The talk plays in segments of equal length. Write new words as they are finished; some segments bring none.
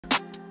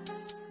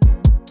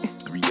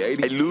Hey,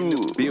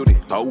 Lou, build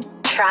it, ho.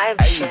 Tribe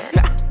shit.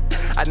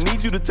 I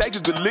need you to take a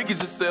good look at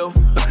yourself.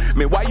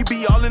 Man, why you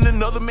be all in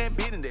another man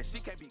bidding? That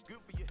shit can't be good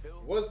for your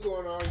health. What's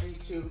going on,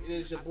 YouTube? It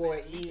is your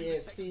boy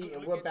ENC,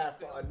 and we're back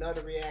for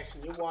another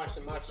reaction. You're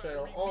watching my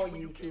channel on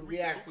YouTube,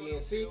 Reactor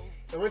ENC,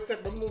 and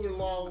we're moving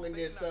along in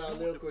this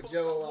Lyrical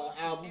Joe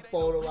album,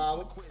 photo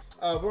album.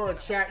 We're on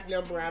track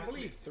number, I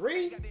believe,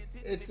 3.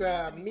 It's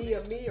Me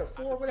or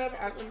 4, whatever.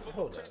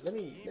 Hold on, let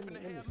me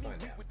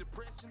find out.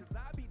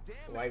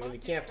 Well, I really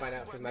can't find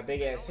out because my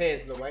big ass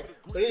head's in the way.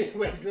 But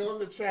anyways, we're on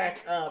the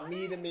track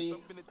Me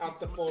off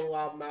the photo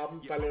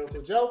album by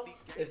Lyrical Joe.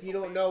 If you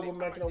don't know, we're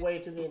making our way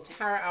through the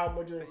entire album.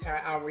 We're doing the entire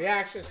album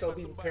reaction, so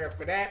be prepared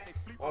for that.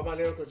 All my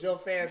Lyrical Joe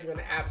fans are going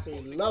to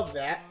absolutely love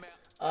that.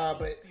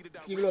 But to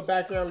give you a little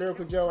background,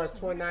 Lyrical Joe has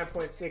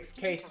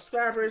 29.6K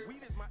subscribers.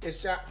 This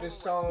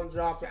song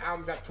dropped, the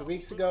album dropped 2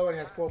 weeks ago. It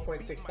has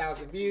 4.6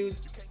 thousand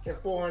views and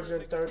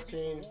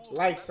 413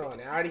 likes on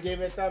it. I already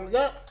gave it a thumbs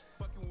up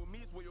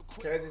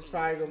because it's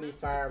probably going to be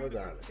fire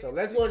regardless. So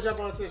let's go and jump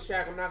onto this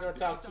track. I'm not going to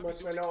talk too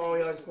much. I know all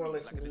y'all just want to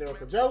listen to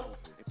Lyrical Joe.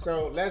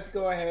 So let's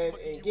go ahead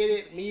and get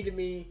it.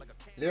 Me,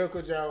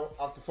 Lyrical Joe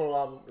off the full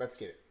album. Let's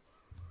get it.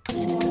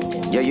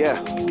 Yeah.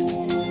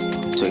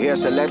 So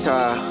here's a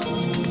letter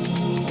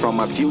from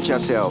my future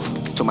self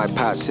to my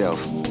past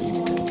self.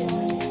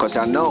 Cause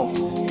I know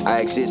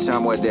I exist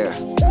somewhere there.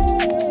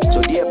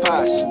 So dear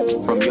past,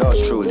 from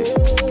yours truly.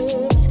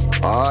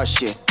 Oh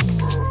shit.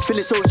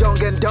 Feeling so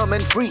young and dumb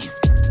and free.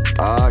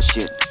 Oh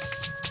shit.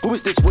 Who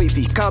is this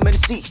wavy? Come and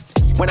see.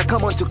 When I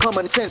come on to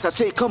common sense, I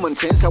say common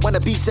sense. I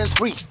wanna be sense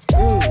free.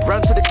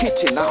 Run to the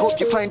kitchen. I hope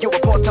you find you a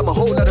pot. I'm a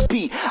whole lot of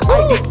pee.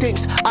 I did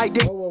things. I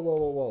did.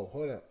 Whoa.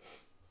 Hold up.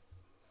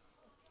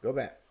 Go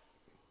back.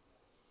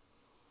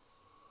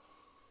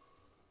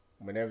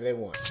 Whenever they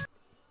want.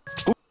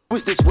 Who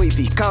is this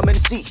wavy? Come and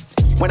see.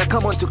 When I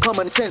come on to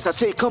common sense, I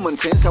say common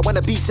sense. I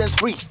wanna be sense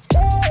free.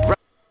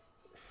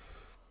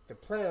 The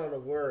play on the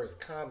words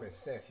common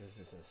sense is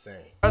just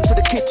insane. Run to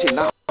the kitchen.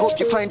 I hope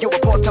you find you a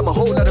pot. I'm a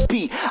whole lot of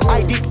pee.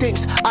 I did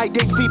things. I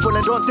date people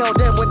and don't tell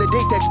them when the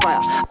date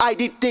expire. I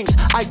did things.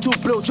 I took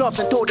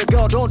blowjobs and told the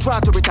girl don't try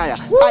to retire.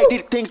 I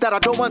did things that I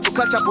don't want to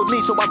catch up with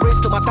me, so I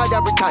raced to my tire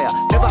retire.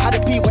 Never had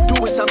a pee with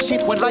doing some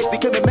shit when life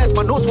became a mess.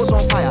 My nose was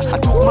on fire. I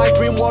took my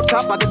dream World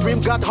Cup, but the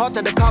dream got hot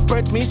and the car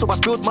burnt me, so I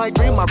spilled my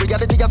dream. My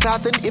reality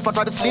assassin. If I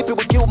try to sleep, it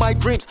would kill my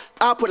dreams.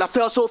 Apple, I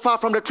fell so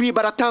far from the tree,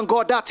 but I thank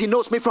God that He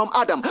knows me from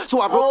Adam. So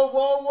I wrote.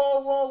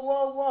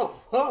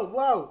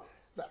 Whoa.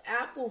 The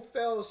apple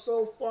fell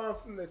so far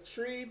from the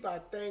tree,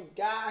 but thank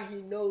God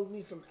He knows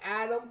me from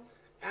Adam.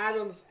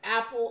 Adam's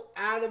apple,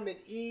 Adam and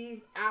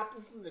Eve,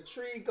 apple from the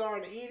tree,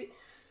 garden to eat it.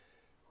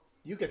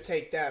 You could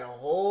take that a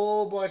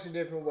whole bunch of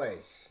different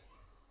ways.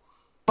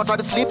 I tried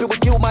to sleep, it would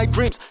kill my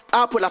dreams.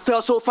 Apple, I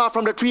fell so far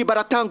from the tree, but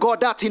I thank God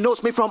that He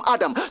knows me from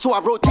Adam. So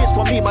I wrote this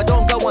for me, my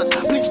younger ones.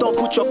 Please don't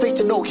put your faith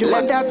in no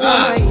human. Let that to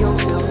my young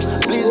self.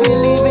 Please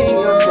believe in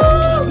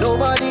yourself.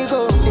 Nobody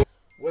go.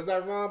 Was I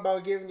wrong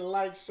about giving the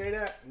like straight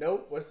up?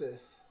 Nope. What's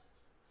this?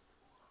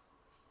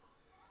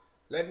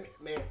 Man,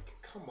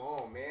 come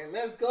on, man.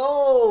 Let's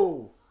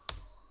go.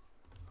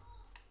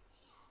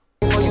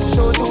 For you,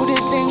 so do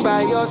this thing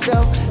by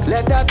yourself.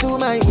 Let that to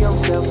my young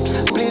self.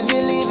 Please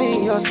believe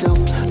in yourself.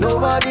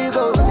 Nobody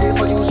go there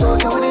for you, so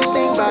do this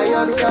thing by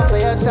yourself.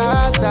 Yes,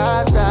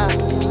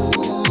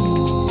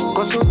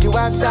 cause you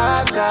are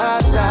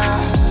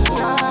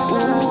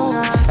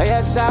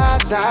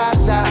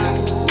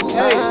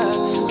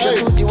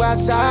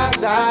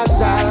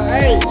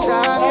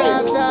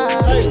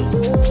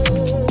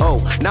Oh,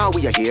 now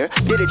we are here,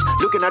 did it.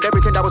 Looking at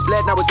everything that was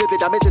bled, now it's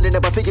vivid. I'm missing it,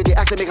 never figured it,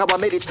 asking me how I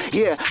made it.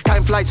 Yeah,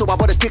 time flies, so I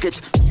bought a ticket.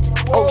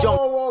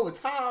 Whoa,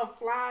 time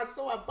flies,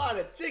 so I bought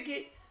a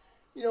ticket.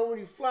 You know, when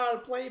you fly on a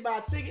plane, you buy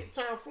a ticket,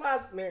 time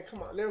flies. Man,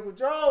 come on, Lyrical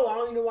Joe. I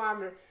don't even know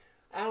why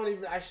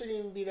I shouldn't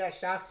even be that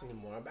shocked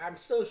anymore. I'm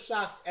still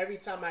shocked every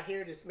time I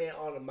hear this man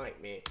on the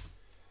mic, man.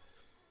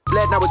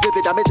 Bled, now it's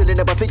vivid, I'm missing it,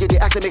 never figured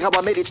it, asking me how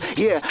I made it.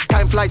 Yeah,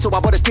 time flies, so I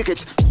bought a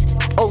ticket.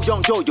 Oh,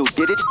 young Joe, you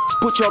did it.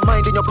 Put your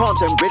mind in your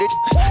palms and read it.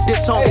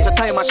 This song is a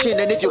time machine,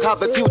 and if you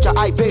have a future,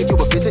 I paid you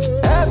a visit.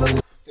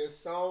 This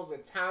song's a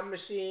time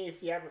machine.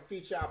 If you have a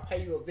future, I'll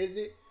pay you a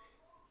visit.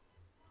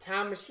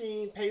 Time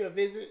machine, pay you a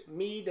visit.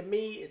 Me to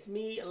me, it's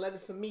me. A letter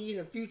for me in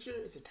the future.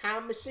 It's a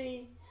time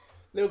machine.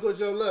 Lyrical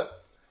Joe, look.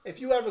 If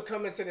you ever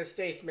come into the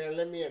States, man,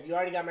 let me up. You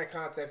already got my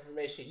contact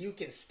information. You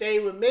can stay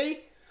with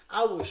me.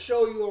 I will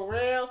show you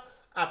around.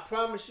 I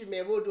promise you,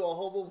 man, we'll do a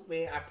whole,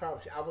 man, I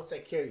promise you, I will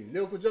take care of you.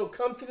 Lyrical Joe,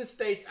 come to the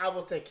States, I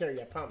will take care of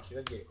you. I promise you.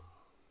 Let's get it.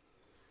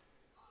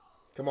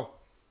 Come on.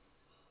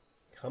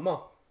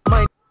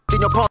 Mind in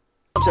your palms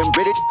and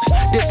read it.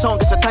 This song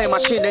is a time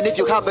machine, and if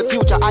you have a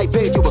future, I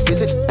paid you a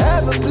visit.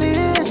 Ever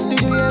please, do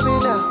you hear me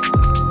now?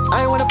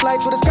 I wanna fly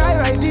to the sky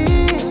right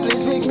here.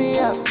 Please pick me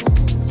up.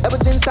 Ever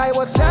since I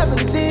was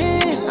 17,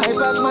 I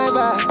packed my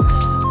bag.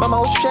 Mama,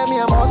 oh, share me,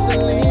 I'm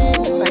hustling,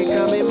 like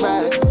coming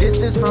back.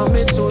 This is from me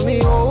to me,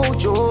 oh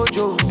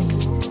Jojo.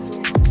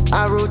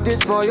 I wrote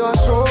this for your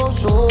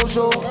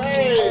soul.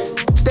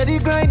 Steady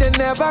grind and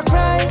never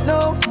cry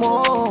no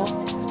more.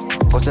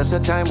 Cause there's a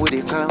time when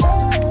they come,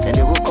 and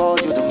they will call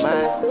you the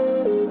man.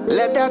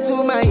 Let that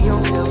to my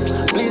young self.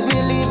 Please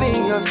believe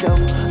in yourself.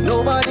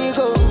 Nobody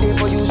go there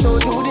for you, so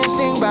do this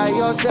thing by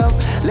yourself.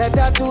 Let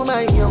that to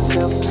my young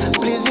self.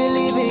 Please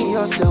believe in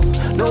yourself.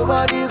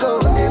 Nobody go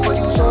there for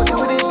you, so do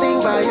this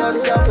thing by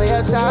yourself.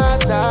 Yes, sa.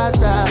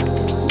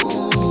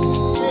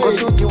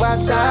 Cause you are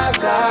sa.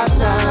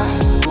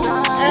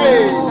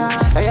 Hey.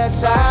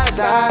 Yes, sa.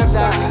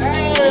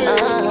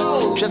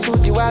 Just who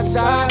you are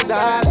sa.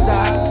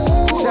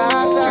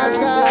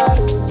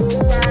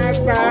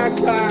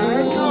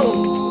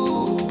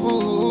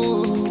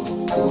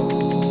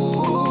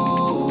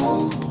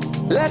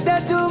 Let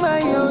that to my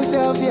young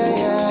self,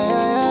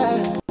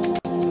 yeah.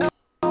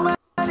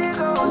 Nobody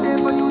go there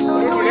for you, so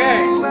you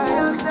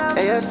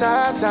yes,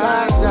 sa.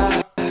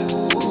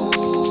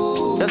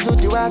 Just who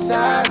you are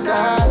sa.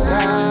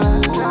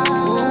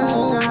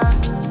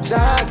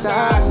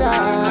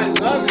 I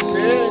love it,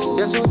 man.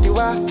 Just who you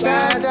are sa.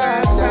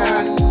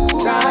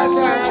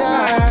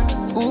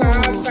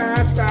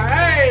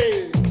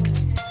 Hey.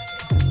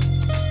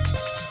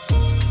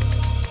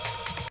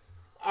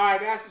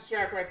 Alright, that's the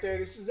track right there.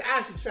 This is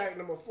actually track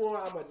number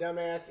 4. I'm a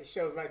dumbass. It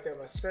shows right there on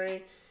my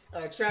screen.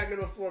 Track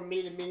number 4,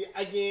 Me to Me.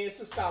 Again, it's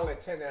a solid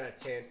 10 out of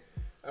 10.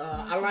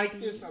 I like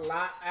this a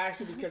lot,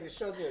 actually, because it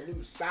shows me a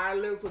new side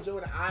Lyrical Joe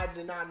that I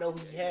did not know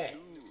he had.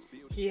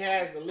 He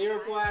has the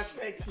lyrical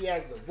aspects. He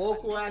has the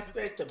vocal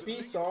aspect. The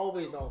beats are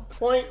always on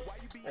point.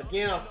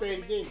 Again, I'll say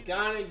it again.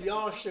 Ghana,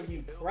 y'all should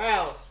be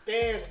proud.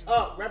 Stand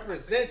up.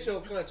 Represent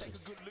your country.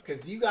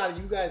 Because you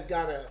guys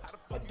got a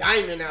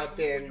diamond out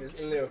there in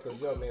Lyrical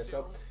Joe, man.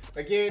 So,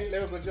 again,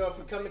 Lyrical Joe, if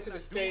you come into the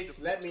States,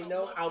 let me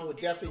know. I will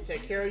definitely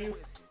take care of you.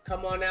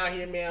 Come on out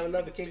here, man. I would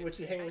love to kick with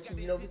you, hang with you.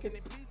 You know, we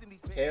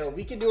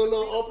can do a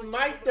little open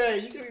mic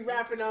thing. You can be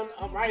rapping on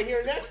right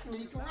here next to me.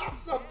 You can rap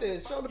something.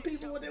 Show the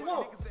people what they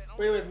want. But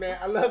anyways, man,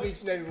 I love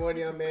each and every one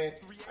of y'all, man.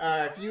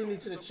 If you're new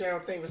to the channel,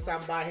 thank you for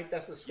stopping by. Hit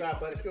that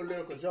subscribe button. If you're a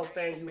Lyrical Joe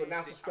fan, you will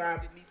not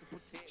subscribe.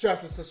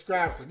 Trust me,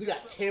 subscribe, because we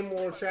got 10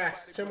 more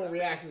tracks, 10 more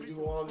reactions to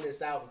do on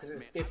this album, because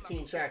there's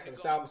 15 tracks on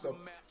this album, so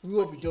we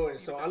will be doing it.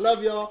 So I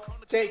love y'all.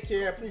 Take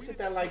care. Please hit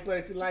that like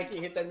button if you like it.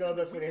 Hit that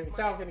notification button if you hear me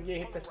talking. Again,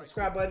 hit that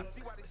subscribe button.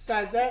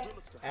 Besides that,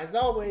 as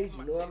always,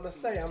 you know what I'm going to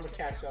say. I'm going to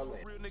catch y'all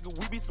later. Nigga,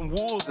 we be some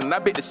wolves, and I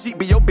bet the sheep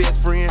be your best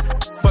friend.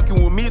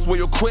 Fucking with me is where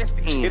your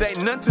quest ends. It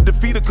ain't nothing to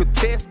defeat a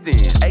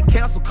contestant. Hey,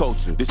 cancel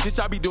culture. The shit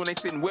y'all be doing ain't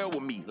sitting well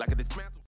with me. Like a dismantle.